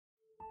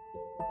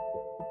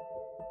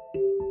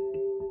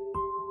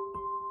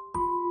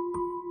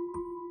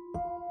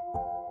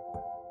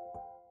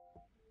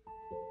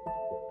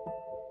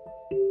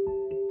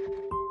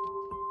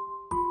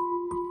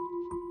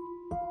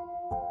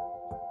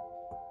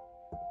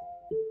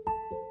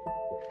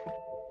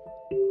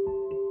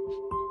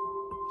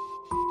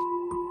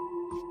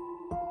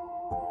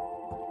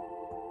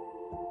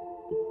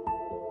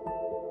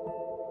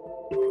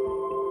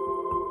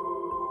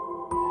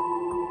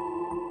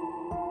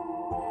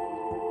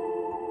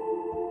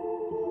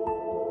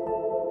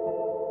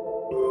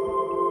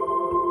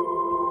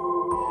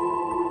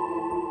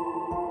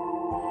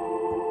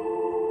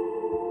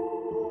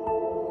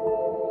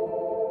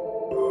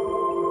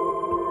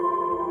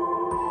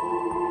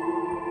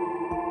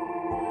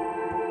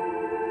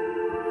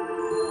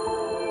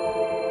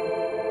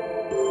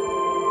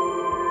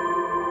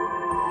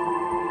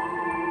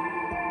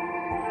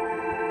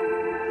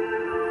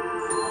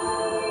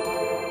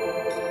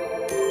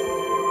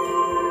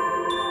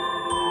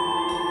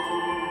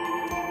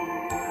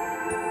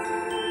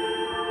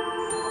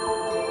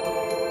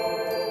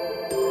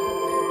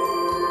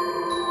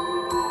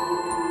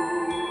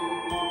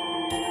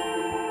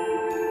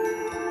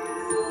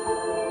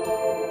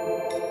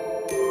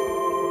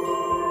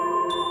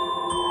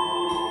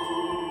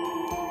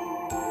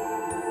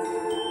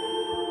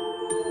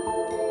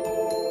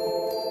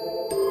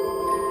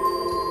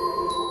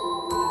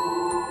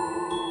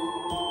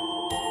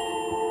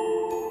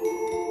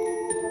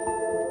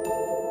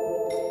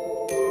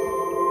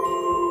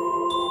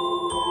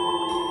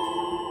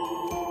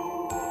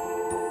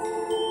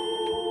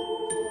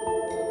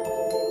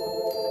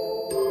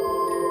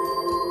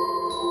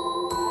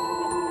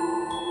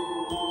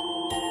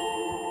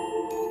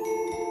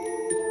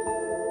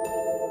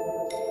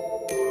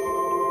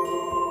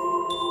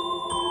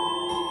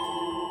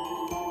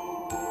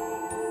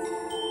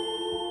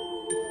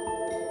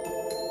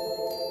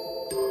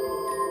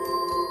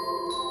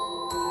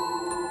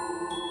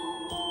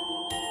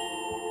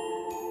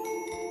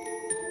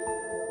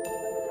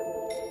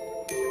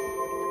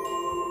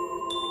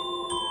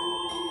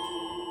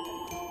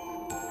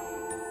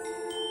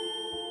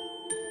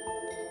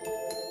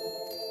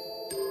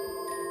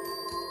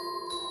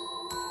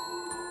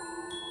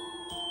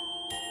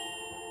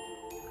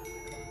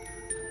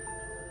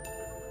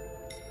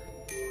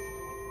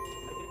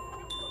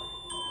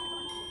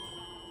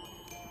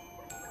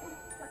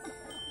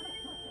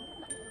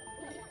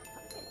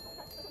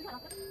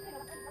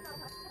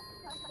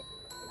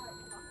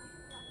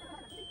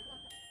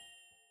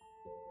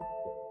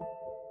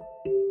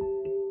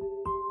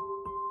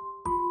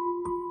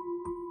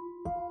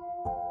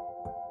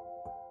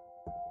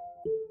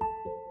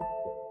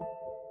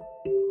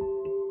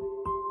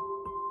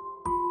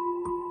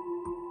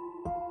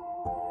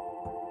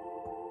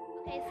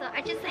Okay, so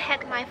I just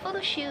had my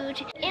photo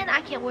shoot and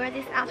I can wear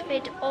this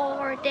outfit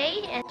all day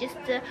and just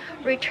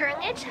return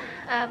it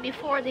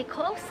before they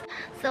close.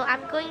 So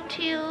I'm going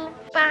to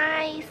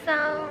buy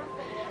some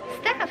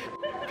stuff.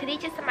 Today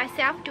just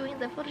myself doing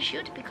the photo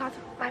shoot because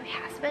my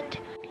husband,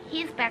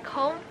 he's back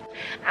home.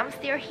 I'm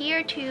still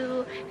here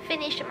to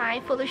finish my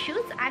photo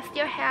shoots. I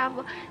still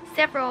have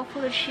several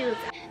photo shoots.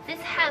 This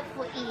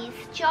Hanfu is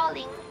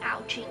jiaoling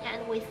aoqun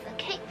and with a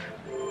cape.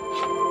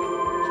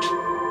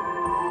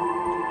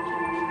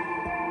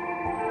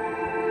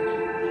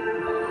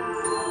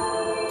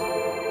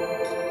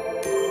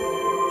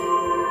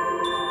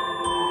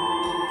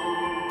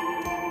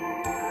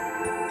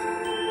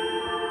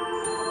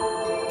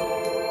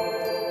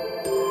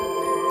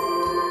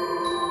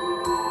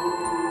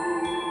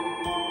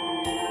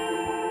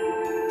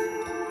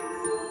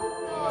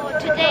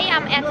 Today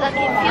I'm at the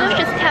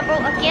Confucius Temple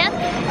again,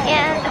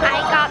 and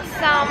I got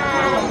some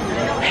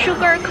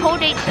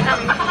sugar-coated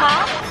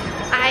cloth.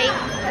 I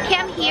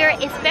came here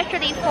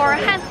especially for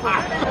Hanfu,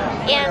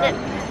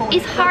 and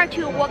it's hard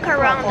to walk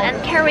around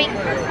and carry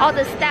all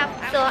the stuff,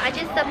 so I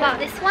just bought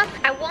this one.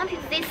 I wanted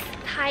this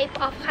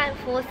type of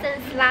Hanfu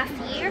since last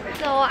year,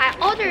 so I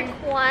ordered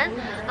one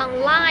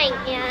online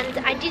and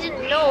I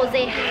didn't know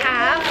they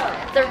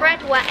have the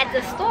red one at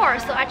the store,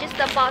 so I just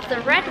bought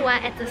the red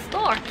one at the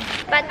store.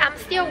 But I'm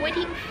still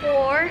waiting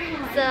for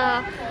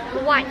the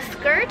white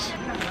skirt,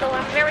 so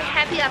I'm very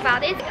happy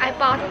about it. I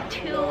bought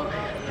too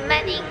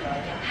many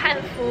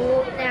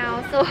Hanfu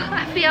now, so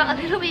I feel a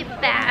little bit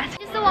bad.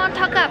 Just want to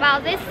talk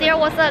about this. There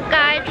was a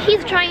guy,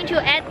 he's trying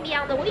to add me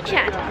on the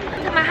WeChat.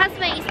 So my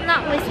husband is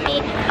not with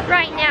me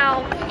right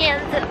now,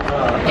 and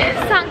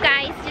some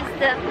guys just,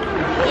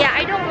 yeah,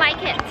 I don't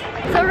like it.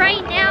 So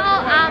right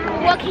now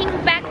I'm walking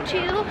back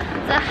to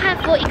the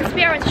Hanfu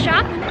experience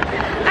shop.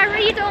 I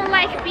really don't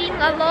like being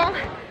alone